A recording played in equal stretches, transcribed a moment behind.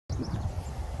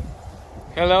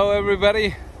Hello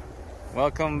everybody,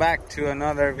 welcome back to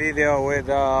another video with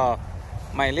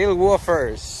my little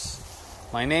woofers.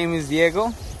 My name is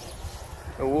Diego,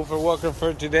 the woofer walker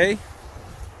for today.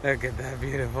 Look at that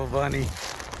beautiful bunny.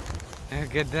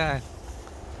 Look at that.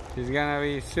 She's gonna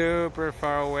be super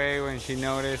far away when she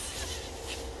noticed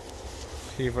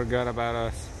she forgot about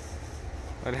us.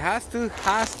 But has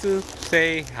to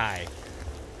say hi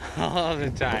all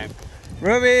the time.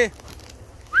 Ruby!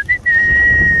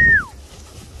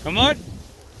 Come on!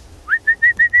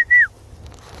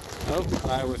 Oh,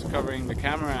 I was covering the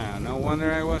camera. No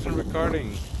wonder I wasn't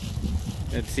recording.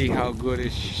 Let's see how good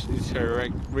is her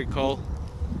recall.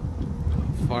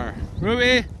 Far.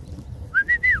 Ruby!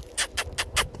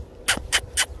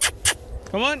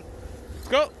 Come on!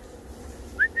 Go!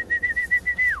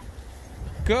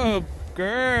 Good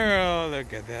girl!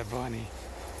 Look at that bunny.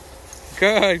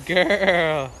 Good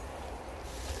girl!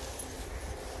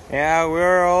 Yeah,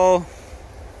 we're all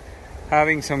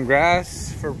having some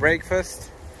grass for breakfast.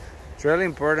 It's really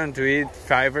important to eat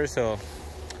fiber, so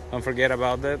don't forget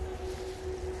about that.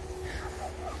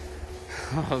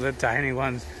 All the tiny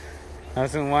ones.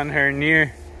 Doesn't want her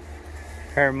near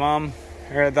her mom,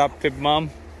 her adoptive mom.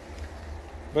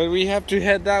 But we have to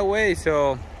head that way,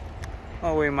 so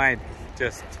we might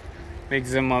just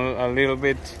mix them a little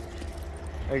bit.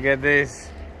 Look at this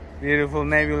beautiful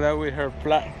Nebula with her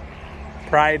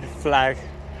pride flag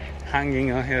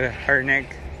hanging on her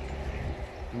neck.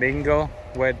 Bingo,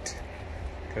 wet,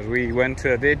 because we went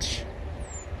to a ditch.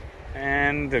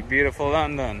 And the beautiful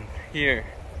London here.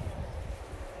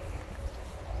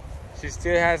 She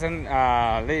still hasn't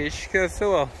leash,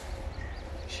 because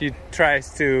she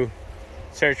tries to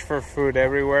search for food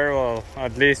everywhere. Well,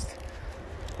 at least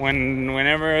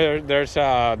whenever there's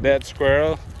a dead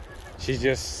squirrel, she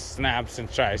just snaps and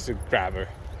tries to grab her.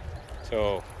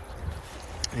 So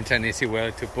it's an easy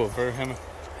way to pull for him.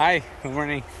 Hi, good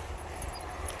morning.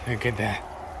 Look at that.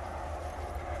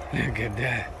 Look at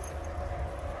that.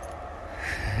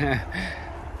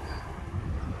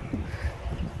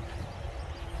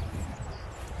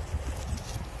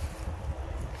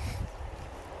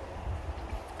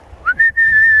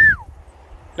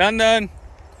 London.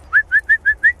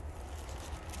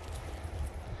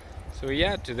 So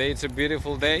yeah, today it's a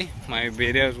beautiful day. My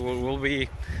videos will be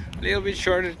a little bit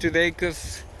shorter today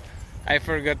because I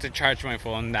forgot to charge my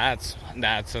phone. That's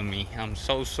on me. I'm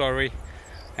so sorry.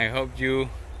 I hope you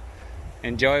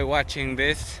enjoy watching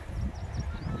this.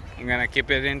 I'm gonna keep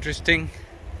it interesting.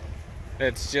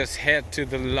 Let's just head to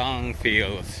the long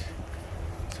fields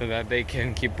so that they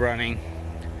can keep running.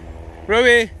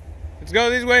 Ruby, let's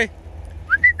go this way.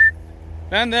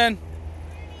 London.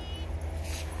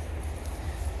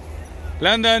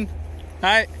 London.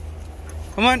 Hi.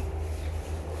 Come on.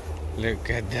 Look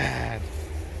at that.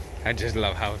 I just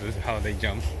love how they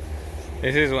jump.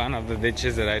 This is one of the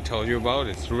ditches that I told you about.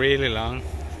 It's really long.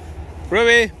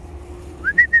 Ruby.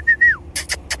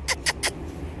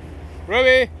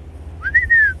 Ruby.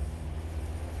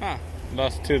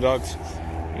 Lost two dogs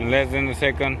in less than a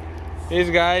second. These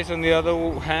guys, on the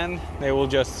other hand, they will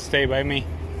just stay by me.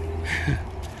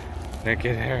 Look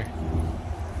at her.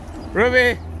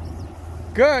 Ruby!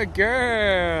 Good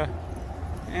girl!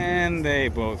 And they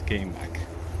both came back.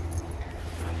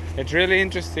 It's really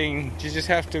interesting. You just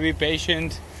have to be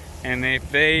patient, and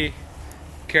if they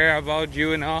care about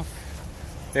you enough,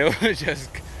 they will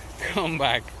just come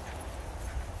back.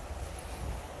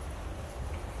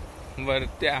 But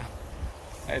yeah,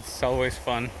 it's always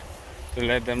fun to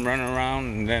let them run around,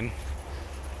 and then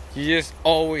you just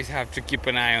always have to keep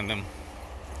an eye on them.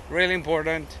 Really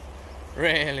important.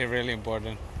 Really, really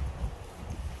important.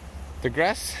 The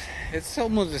grass, it's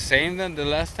almost the same than the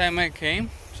last time I came,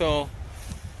 so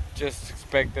just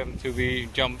expect them to be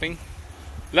jumping.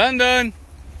 London!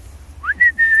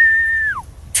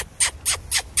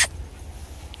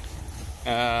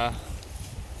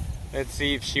 Let's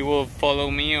see if she will follow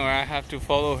me or I have to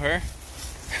follow her.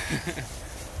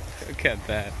 Look at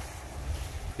that.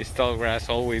 This tall grass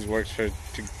always works to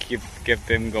get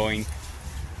them going.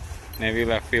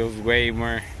 Nebula feels way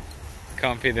more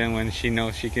confident when she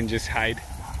knows she can just hide.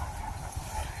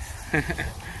 Let's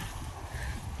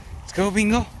go,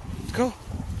 Bingo. Let's go.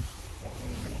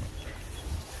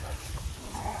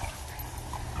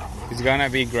 It's gonna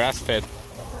be grass-fed.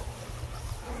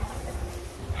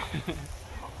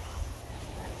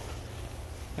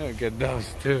 Look at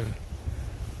those two.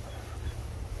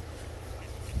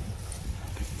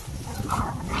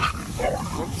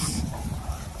 Oops.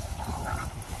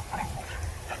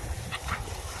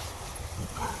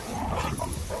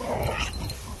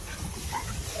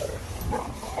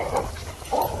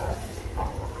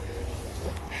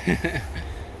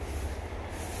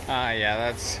 Yeah,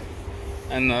 that's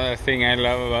another thing I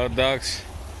love about dogs.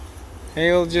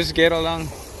 They'll just get along.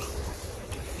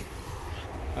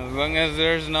 As long as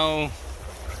there's no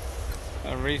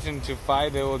reason to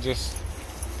fight, they will just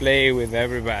play with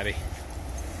everybody.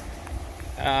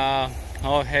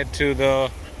 I'll head to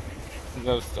the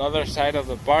other side of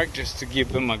the park just to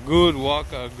give them a good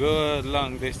walk, a good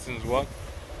long distance walk.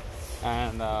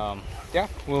 And yeah,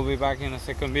 we'll be back in a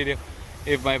second video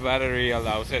if my battery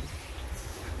allows it.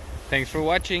 Thanks for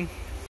watching.